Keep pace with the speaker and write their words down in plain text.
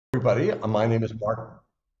Everybody. My name is Mark.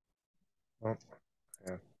 Oh,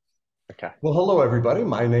 yeah. Okay. Well, hello, everybody.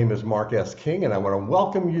 My name is Mark S. King, and I want to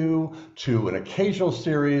welcome you to an occasional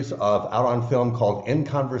series of Out on Film called In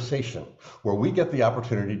Conversation, where we get the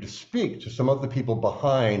opportunity to speak to some of the people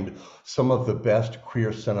behind some of the best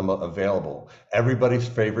queer cinema available. Everybody's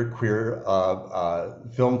favorite queer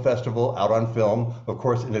film festival, Out on Film, of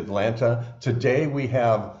course, in Atlanta. Today, we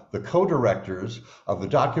have the co-directors of the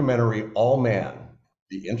documentary All Man,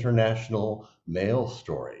 the International Male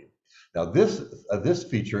Story. Now, this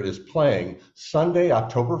feature is playing Sunday,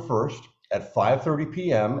 October 1st at 5:30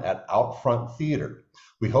 p.m. at Outfront Theater.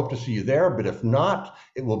 We hope to see you there, but if not,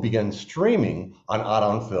 it will begin streaming on Out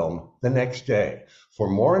on Film the next day. For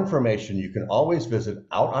more information, you can always visit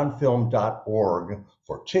outonfilm.org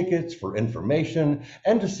for tickets, for information,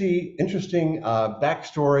 and to see interesting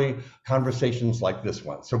backstory conversations like this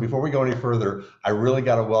one. So before we go any further, I really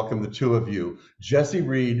got to welcome the two of you, Jesse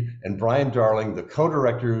Reed and Bryan Darling, the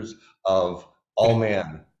co-directors of All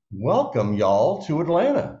Man. Welcome, y'all, to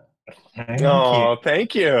Atlanta. Thank you. Oh,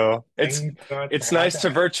 thank you. Thank you so much for It's nice having to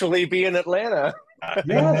us. virtually be in Atlanta. I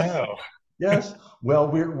Yes, know. yes.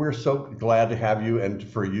 Well, we're so glad to have you and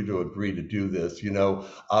for you to agree to do this.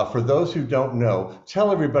 For those who don't know,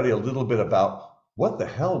 tell everybody a little bit about what the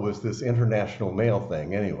hell was this international mail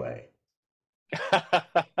thing anyway?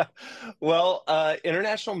 Well,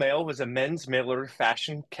 International Mail was a men's mailer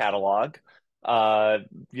fashion catalog. Uh,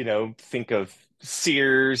 think of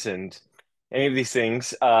Sears and any of these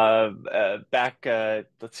things. Back,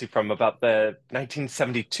 let's see, from about the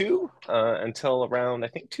 1972 until around, I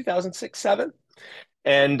think, 2006, 7.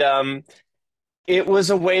 And it was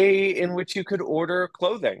a way in which you could order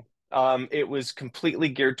clothing. It was completely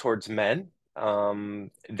geared towards men.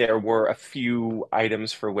 There were a few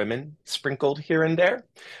items for women sprinkled here and there.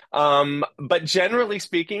 But generally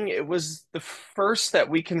speaking, it was the first that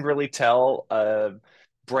we can really tell a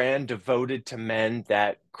brand devoted to men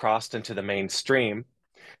that crossed into the mainstream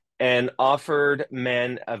and offered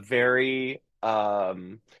men a very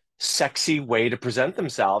sexy way to present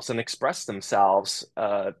themselves and express themselves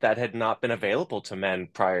that had not been available to men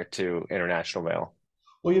prior to international mail.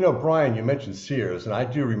 Well, Brian, you mentioned Sears, and I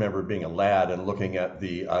do remember being a lad and looking at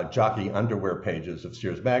the jockey underwear pages of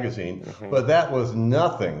Sears magazine, Mhm. but that was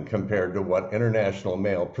nothing compared to what International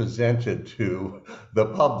Mail presented to the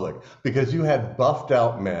public because you had buffed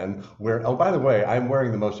out men where, oh, by the way, I'm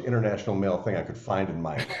wearing the most International Mail thing I could find in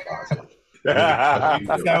my closet. I mean, as We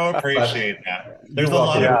you do. so But appreciate that. you're There's a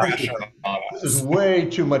lot welcome. of But Yeah. pressure on this is us. way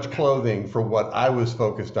too much clothing for what I was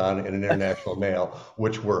focused on in an international mail,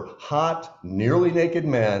 which were hot, nearly naked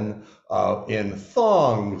men in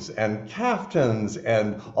thongs and caftans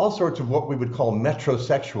and all sorts of what we would call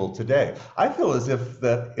metrosexual today. I feel as if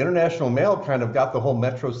that international mail kind of got the whole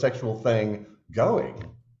metrosexual thing going.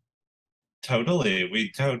 Totally.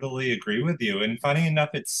 We totally agree with you. And funny enough,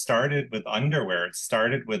 it started with underwear. It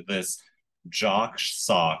started with this jock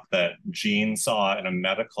sock that Gene saw in a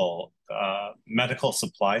medical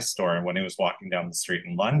supply store when he was walking down the street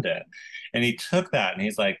in London. And he took that and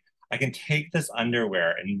he's like, I can take this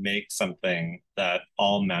underwear and make something that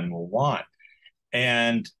all men will want.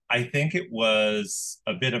 And I think it was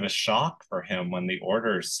a bit of a shock for him when the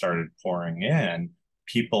orders started pouring in,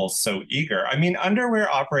 people so eager. I mean, underwear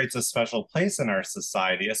operates a special place in our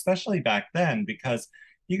society, especially back then, because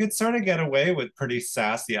you could sort of get away with pretty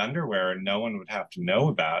sassy underwear and no one would have to know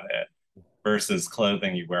about it versus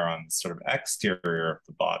clothing you wear on the sort of exterior of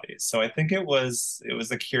the body. So I think it was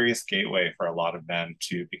a curious gateway for a lot of men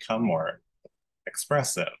to become more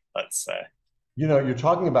expressive, let's say. You're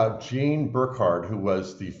talking about Gene Burkhardt, who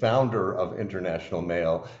was the founder of International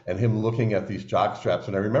Mail, and him looking at these jock straps.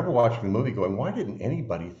 And I remember watching the movie going, why didn't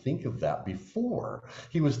anybody think of that before?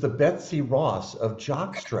 He was the Betsy Ross of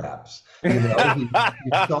jock straps. He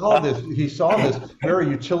saw this very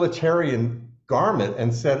utilitarian garment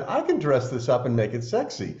and said, I can dress this up and make it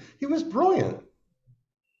sexy. He was brilliant.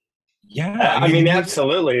 Yeah, I mean, he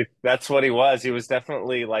absolutely. That's what he was. He was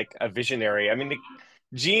definitely like a visionary. I mean,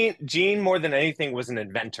 Gene more than anything was an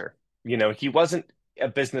inventor. He wasn't a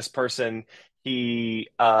business person. He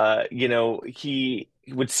would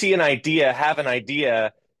see an idea, have an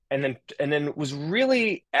idea, and then was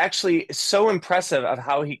really actually so impressive of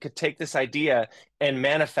how he could take this idea and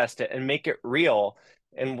manifest it and make it real.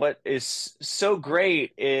 And what is so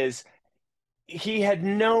great is he had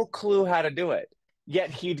no clue how to do it.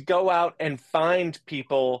 Yet he'd go out and find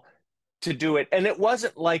people to do it. And it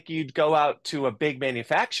wasn't like you'd go out to a big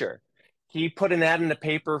manufacturer. He put an ad in the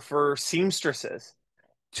paper for seamstresses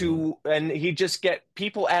and he'd just get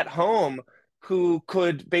people at home who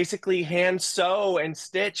could basically hand sew and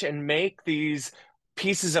stitch and make these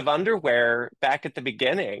pieces of underwear back at the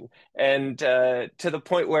beginning, and to the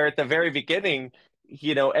point where at the very beginning,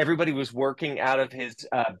 everybody was working out of his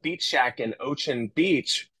beach shack in Ocean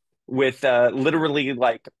Beach with literally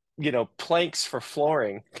like planks for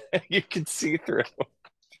flooring you could see through.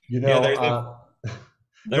 You Yeah, know,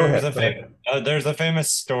 go there's ahead. a Go ahead. there's a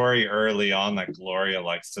famous story early on that Gloria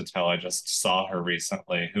likes to tell. I just saw her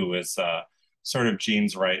recently, who was sort of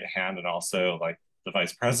Gene's right hand and also like the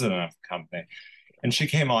vice president of the company. And she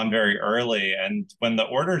came on very early. And when the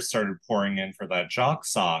orders started pouring in for that jock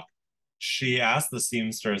sock, she asked the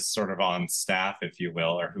seamstress sort of on staff, if you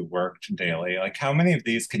will, or who worked daily, like, how many of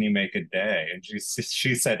these can you make a day? And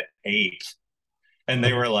she said 8. And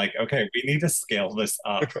they were like, okay, we need to scale this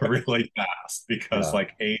up really fast because Yeah.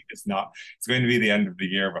 like 8 is not, it's going to be the end of the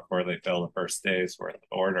year before they fill the first day's worth of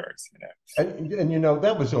orders, you know. And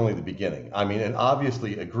that was only the beginning. I mean, and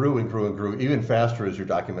obviously it grew and grew and grew even faster, as your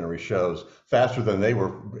documentary shows, faster than they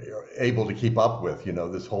were able to keep up with,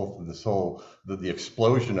 the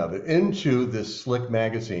explosion of it into this slick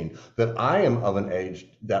magazine that I am of an age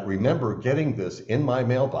that remember getting this in my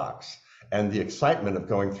mailbox and the excitement of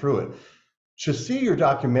going through it. To see your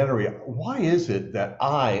documentary, why is it that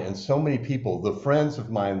I and so many people, the friends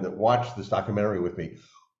of mine that watch this documentary with me,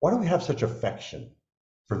 why do we have such affection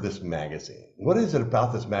for this magazine? What is it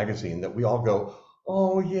about this magazine that we all go,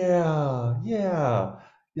 oh yeah, yeah,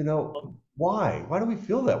 why? Why do we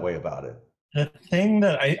feel that way about it? The thing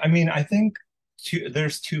that I mean, I think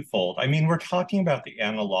there's twofold. I mean, we're talking about the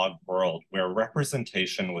analog world where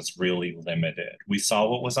representation was really limited. We saw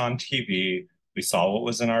what was on TV, we saw what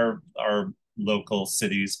was in our local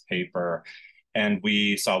city's paper, and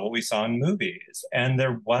we saw what we saw in movies. And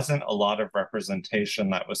there wasn't a lot of representation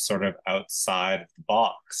that was sort of outside of the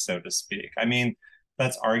box, so to speak. I mean,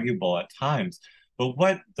 that's arguable at times. But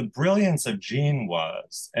what the brilliance of Gene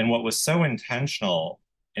was, and what was so intentional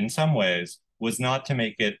in some ways, was not to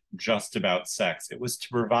make it just about sex. It was to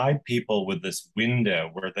provide people with this window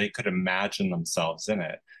where they could imagine themselves in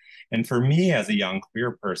it. And for me, as a young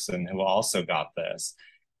queer person who also got this,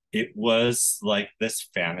 it was like this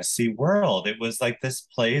fantasy world. It was like this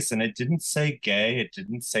place, and it didn't say gay, it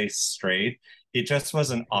didn't say straight. It just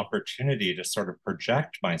was an opportunity to sort of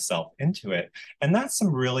project myself into it. And that's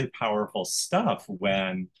some really powerful stuff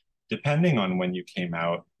when, depending on when you came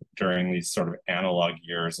out during these sort of analog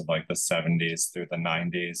years of like the 70s through the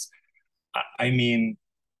 90s. I mean,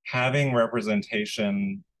 having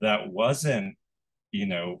representation that wasn't, you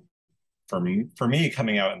know, for me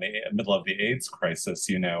coming out in the middle of the AIDS crisis,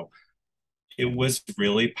 it was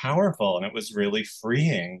really powerful and it was really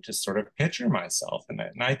freeing to sort of picture myself in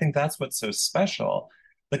it. And I think that's what's so special.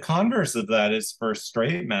 The converse of that is for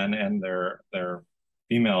straight men and their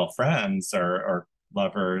female friends or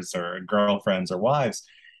lovers or girlfriends or wives,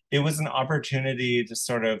 it was an opportunity to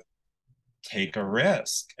sort of take a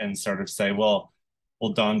risk and sort of say, well,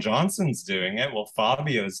 Don Johnson's doing it. Well,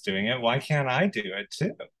 Fabio's doing it. Why can't I do it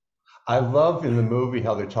too? I love in the movie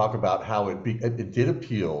how they talk about how it did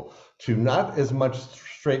appeal to not as much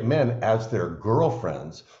straight men as their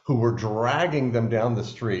girlfriends who were dragging them down the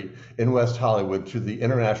street in West Hollywood to the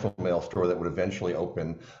International Mail store that would eventually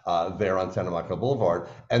open there on Santa Monica Boulevard.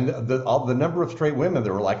 And the number of straight women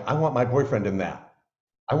that were like, I want my boyfriend in that.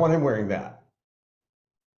 I want him wearing that.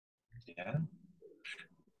 Yeah.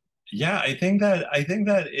 Yeah, I think that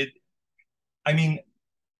I mean,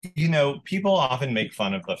 people often make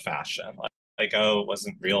fun of the fashion, like, oh, it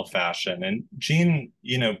wasn't real fashion. And Gene,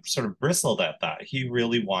 sort of bristled at that. He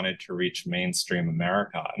really wanted to reach mainstream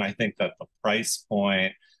America. And I think that the price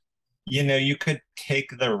point, you could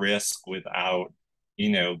take the risk without,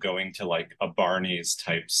 going to like a Barney's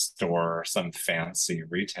type store or some fancy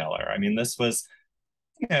retailer. I mean, this was,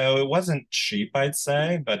 it wasn't cheap, I'd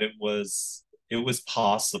say, but it was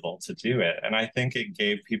possible to do it. And I think it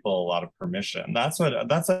gave people a lot of permission. That's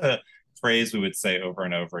a phrase we would say over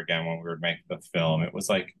and over again when we would make the film. It was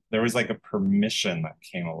like there was like a permission that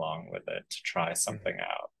came along with it to try something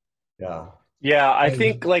out. Yeah. Yeah, I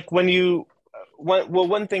think like one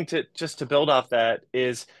thing to just to build off that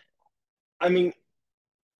is, I mean,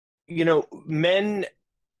 men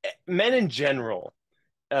in general,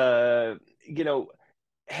 uh, you know,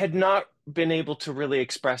 had not been able to really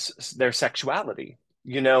express their sexuality.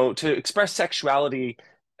 To express sexuality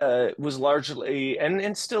was largely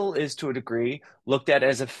and still is to a degree looked at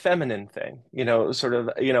as a feminine thing, sort of,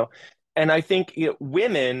 and I think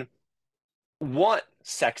women want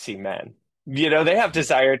sexy men. They have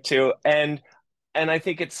desire to, and I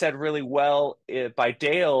think it's said really well by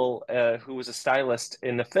Dale, who was a stylist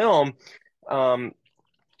in the film, um,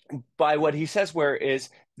 by what he says, where is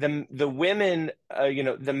the women,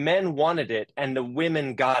 the men wanted it and the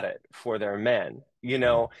women got it for their men,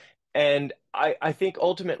 and I think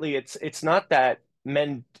ultimately it's not that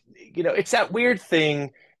men, it's that weird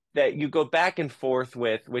thing that you go back and forth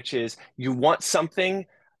with, which is you want something,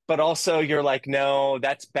 but also you're like, no,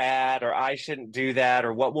 that's bad, or I shouldn't do that,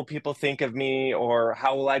 or what will people think of me, or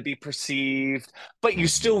how will I be perceived? But you Mhm.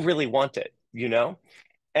 still really want it.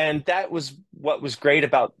 And that was what was great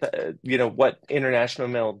about what International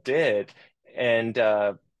Mail did. And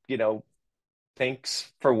you know,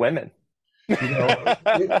 thanks for women.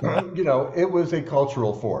 It was a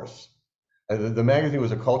cultural force. The magazine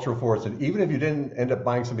was a cultural force, and even if you didn't end up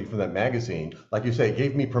buying something from that magazine, like you say, it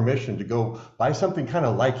gave me permission to go buy something kind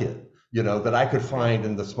of like it, that I could find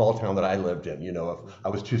in the small town that I lived in, if I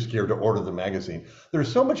was too scared to order the magazine.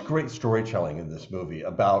 There's so much great storytelling in this movie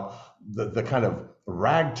about the kind of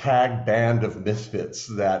ragtag band of misfits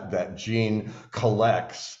that Gene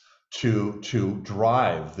collects to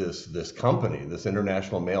drive this company, this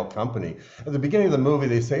international mail company. At the beginning of the movie,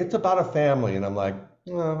 they say it's about a family, and I'm like,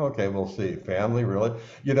 oh, okay, we'll see. Family, really?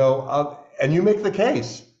 And you make the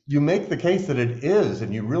case. You make the case that it is,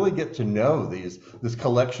 and you really get to know this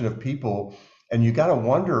collection of people, and you got to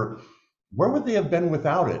wonder where would they have been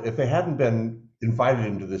without it if they hadn't been invited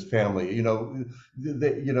into this family.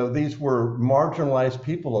 These were marginalized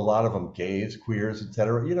people, a lot of them gays, queers,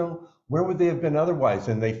 etc. Where would they have been otherwise?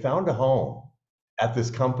 And they found a home at this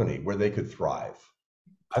company where they could thrive.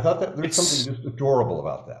 I thought that there's something It's just adorable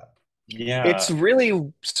about that. It's Yeah. really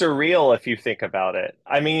surreal if you think about it.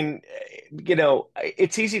 I mean,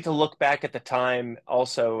 it's easy to look back at the time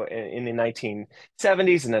also in the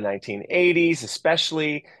 1970s and the 1980s,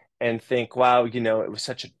 especially, and think, wow, it was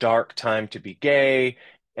such a dark time to be gay,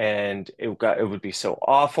 and it would be so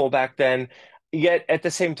awful back then. Yet at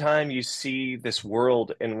the same time, you see this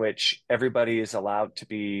world in which everybody is allowed to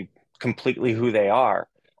be completely who they are.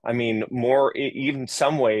 I mean, more even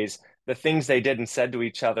some ways the things they did and said to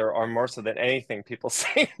each other are more so than anything people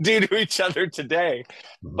say do to each other today.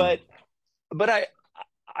 Mhm. But but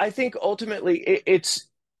I think ultimately it's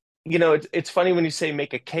funny when you say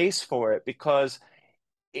make a case for it, because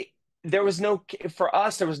it, there was no, for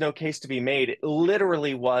us, there was no case to be made. It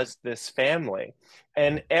literally was this family,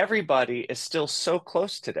 and everybody is still so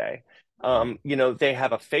close today. They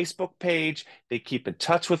have a Facebook page, they keep in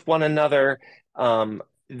touch with one another.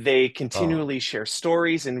 They Oh, continually share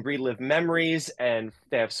stories and relive memories, and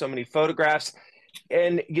they have so many photographs.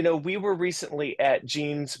 And we were recently at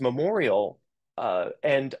Gene's memorial,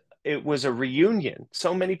 and it was a reunion.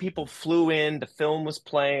 So many people flew in, the film was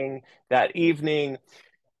playing that evening,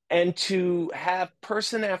 and to have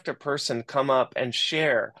person after person come up and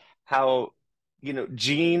share how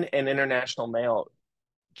Gene and International Mail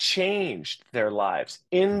changed their lives,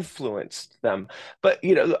 influenced them. But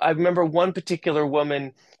I remember one particular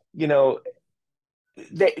woman, you know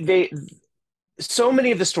they so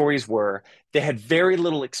many of the stories were they had very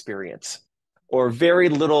little experience, or very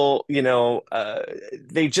little,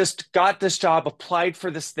 they just got this job, applied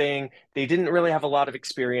for this thing, they didn't really have a lot of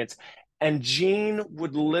experience, and Gene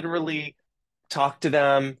would literally talk to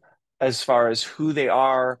them as far as who they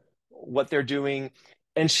are, what they're doing.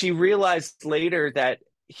 And she realized later that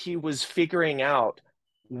he was figuring out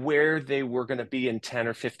where they were going to be in 10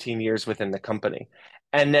 or 15 years within the company,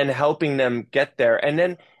 and then helping them get there, and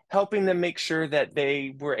then helping them make sure that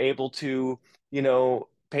they were able to,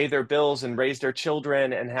 pay their bills and raise their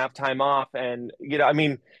children and have time off. And, I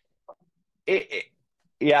mean, it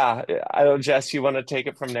yeah, I don't, Jess, you want to take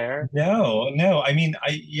it from there? No, no. I mean,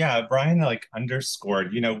 yeah, Bryan like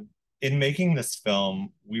underscored, in making this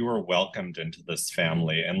film, we were welcomed into this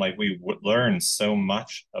family, and like we learned so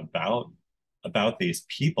much about these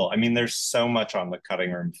people. I mean, there's so much on the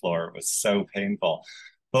cutting room floor. It was so painful.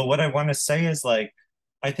 But what I want to say is like,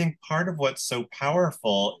 I think part of what's so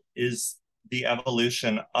powerful is the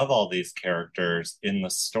evolution of all these characters in the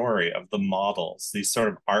story, of the models, these sort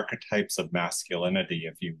of archetypes of masculinity,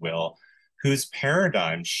 if you will, whose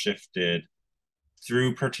paradigm shifted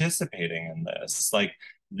through participating in this. Like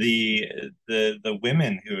the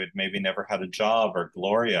women who had maybe never had a job, or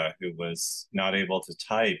Gloria, who was not able to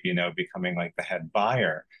type, becoming like the head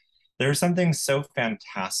buyer. There's something so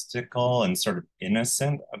fantastical and sort of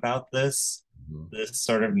innocent about mhm. this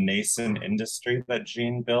sort of nascent industry that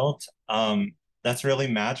Gene built. That's really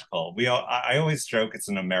magical. I always joke it's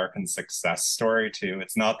an American success story too.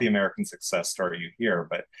 It's not the American success story you hear,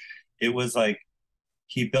 but it was like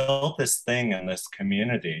he built this thing in this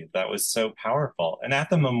community that was so powerful. And at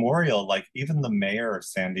the memorial, like even the mayor of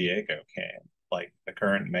San Diego came, like the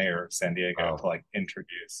current mayor of San Diego, to Wow. like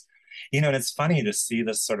introduce. And it's funny to see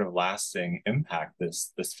this sort of lasting impact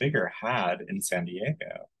this figure had in San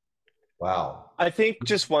Diego. Wow. I think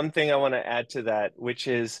just one thing I want to add to that, which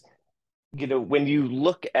is, when you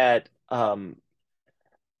look at the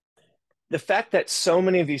fact that so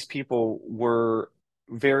many of these people were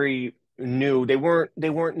very new, they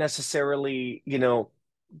weren't necessarily,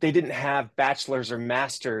 they didn't have bachelor's or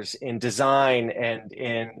master's in design and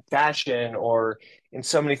in fashion or in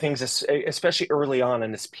so many things, especially early on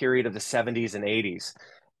in this period of the 70s and 80s.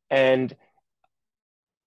 And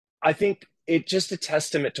I think it's just a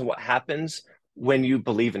testament to what happens when you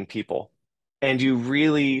believe in people and you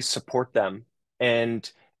really support them. And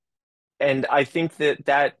I think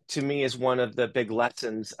that to me is one of the big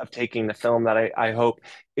lessons of taking the film that I hope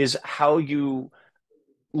is how you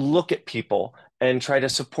look at people and try to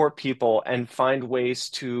support people and find ways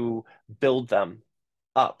to build them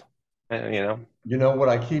up. You know what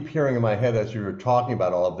I keep hearing in my head as you're talking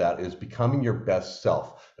about all of that is becoming your best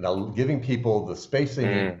self and giving people the space they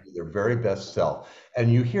need to Mm. be their very best self.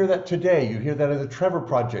 And you hear that today, you hear that in the Trevor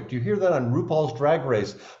Project, you hear that on RuPaul's Drag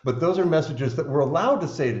Race, but those are messages that we're allowed to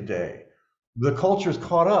say today. The culture's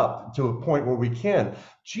caught up to a point where we can.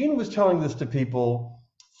 Gene was telling this to people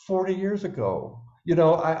 40 years ago.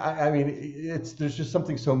 I mean, there's just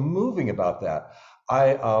something so moving about that.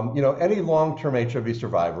 Any long-term HIV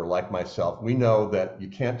survivor like myself, we know that you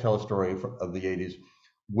can't tell a story of the 80s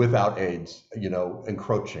without AIDS,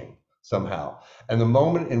 encroaching somehow. And the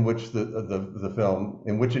moment in which the film,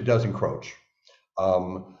 in which it does encroach,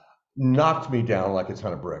 um, knocked me down like a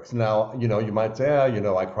ton of bricks. Now, you might say,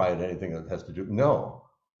 I cry at anything that has to do. No,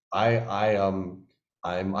 I'm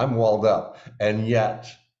walled up, and yet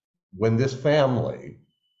when this family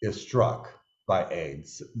is struck by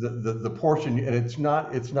AIDS, the portion, and it's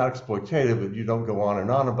not exploitative, and you don't go on and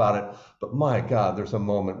on about it, but my God, there's a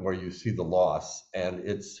moment where you see the loss, and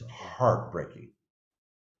it's heartbreaking.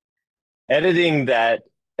 Editing that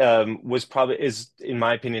was probably is, in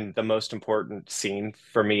my opinion, the most important scene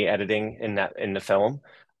for me editing in the film.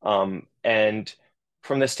 And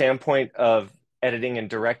from the standpoint of editing and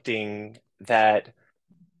directing that,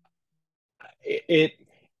 it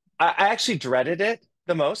I actually dreaded it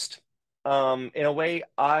the most. In a way,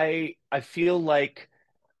 I feel like,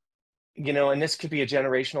 and this could be a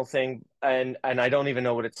generational thing, and I don't even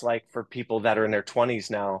know what it's like for people that are in their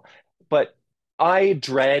 20s now, but I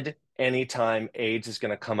dread anytime AIDS is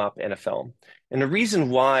going to come up in a film. And the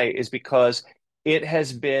reason why is because it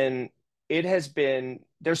has been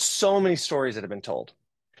there's so many stories that have been told,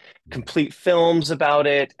 complete films about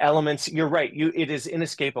it, elements. You're right. It is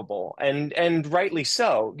inescapable, and rightly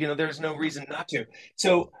so. There's no reason not to.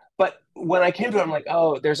 So, but when I came to it, I'm like,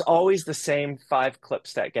 oh, there's always the same five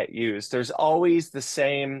clips that get used. There's always the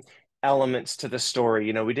same elements to the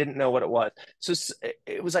story. We didn't know what it was. So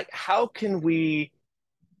it was like, how can we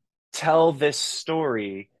tell this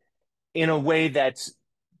story in a way that's,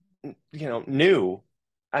 new?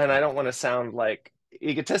 And I don't want to sound like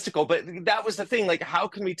egotistical, but that was the thing. Like, how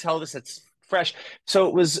can we tell this that's fresh? So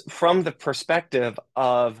it was from the perspective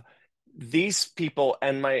of these people,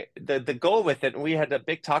 and the goal with it, and we had a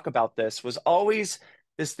big talk about this, was always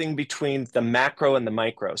this thing between the macro and the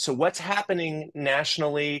micro. So what's happening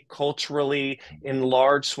nationally, culturally, in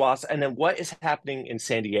large swaths, and then what is happening in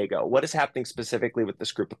San Diego? What is happening specifically with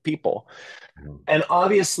this group of people? And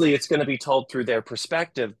obviously, it's going to be told through their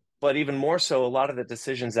perspective, but even more so, a lot of the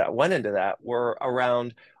decisions that went into that were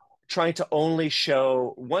around trying to only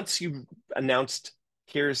show, once you announced,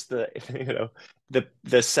 here's the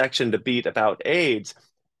the section, the beat about AIDS,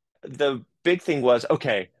 the big thing was,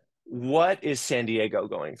 okay, what is San Diego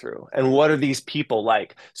going through and what are these people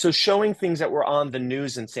like? So showing things that were on the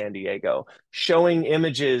news in San Diego, showing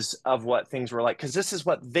images of what things were like, because this is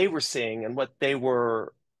what they were seeing and what they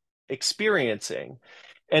were experiencing,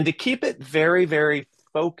 and to keep it very, very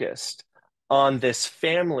focused on this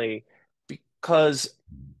family, because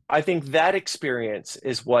I think that experience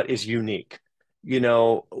is what is unique, you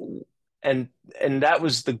know, and that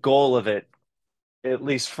was the goal of it, at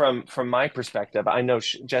least from my perspective. I know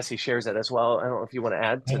Jesse shares it as well. I don't know if you want to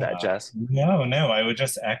add to that, Yeah. Jess. No, no, I would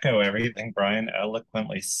just echo everything Bryan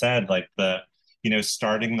eloquently said, like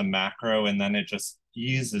starting the macro and then it just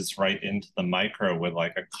eases right into the micro with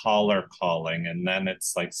like a caller calling. And then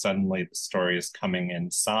it's like suddenly the story is coming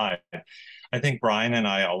inside. I think Bryan and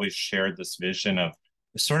I always shared this vision of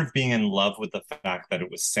sort of being in love with the fact that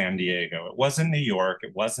it was San Diego. It wasn't New York,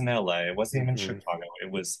 it wasn't LA, it wasn't even Mm-hmm. Chicago,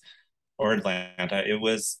 it was or Atlanta, it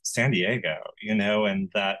was San Diego,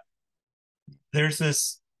 and that there's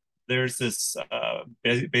this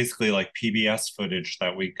basically like PBS footage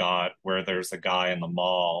that we got where there's a guy in the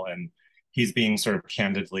mall and he's being sort of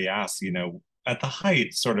candidly asked, at the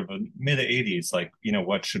height, sort of mid 80s, like,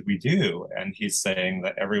 what should we do? And he's saying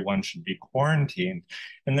that everyone should be quarantined.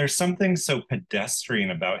 And there's something so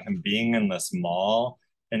pedestrian about him being in this mall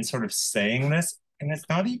and sort of saying this. And it's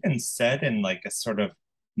not even said in like a sort of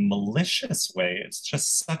malicious way. It's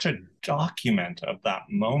just such a document of that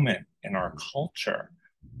moment in our culture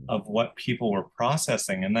of what people were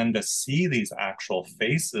processing. And then to see these actual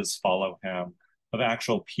faces follow him of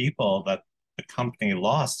actual people that the company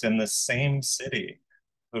lost in the same city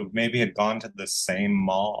who maybe had gone to the same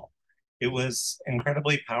mall. It was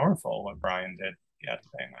incredibly powerful what Bryan did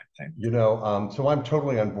yesterday, I think. So I'm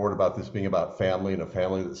totally on board about this being about family and a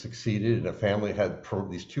family that succeeded and a family had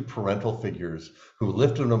these two parental figures who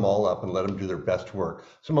lifted them all up and let them do their best work.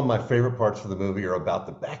 Some of my favorite parts of the movie are about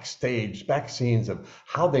the back scenes of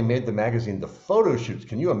how they made the magazine, the photo shoots.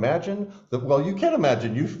 Can you imagine? Well, you can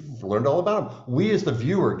imagine. You've learned all about them. We as the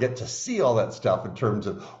viewer get to see all that stuff in terms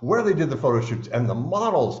of where they did the photo shoots and the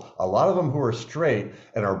models, a lot of them who are straight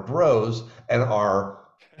and are bros and are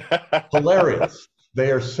hilarious.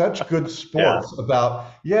 They are such good sports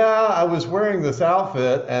about, I was wearing this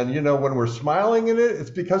outfit, and when we're smiling in it, it's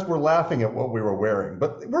because we're laughing at what we were wearing.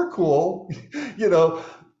 But we're cool.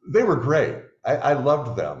 They were great. I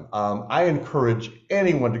loved them. I encourage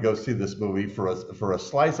anyone to go see this movie for a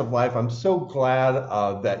slice of life. I'm so glad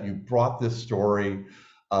that you brought this story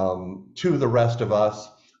to the rest of us.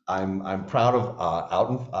 I'm proud of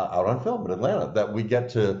out on film in Atlanta that we get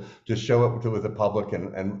to show it with the public,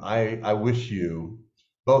 and I wish you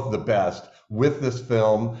both the best with this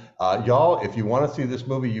film. Y'all, if you want to see this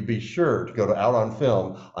movie, you be sure to go to Out on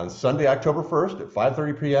Film on Sunday, October 1st at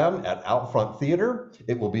 5:30 p.m. at Outfront Theater.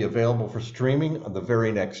 It will be available for streaming on the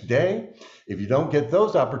very next day. If you don't get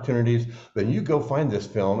those opportunities, then you go find this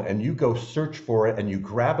film and you go search for it and you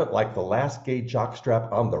grab it like the last gay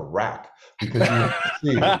jockstrap on the rack, because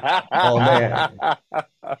you see, oh man.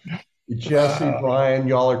 Jesse, Bryan,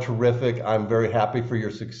 y'all are terrific. I'm very happy for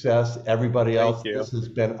your success. Everybody else, this has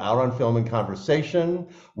been Out on Film in Conversation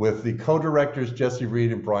with the co-directors, Jesse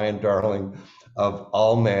Reed and Bryan Darling of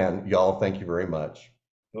All Man. Y'all, thank you very much.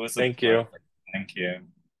 Thank you. Thank you.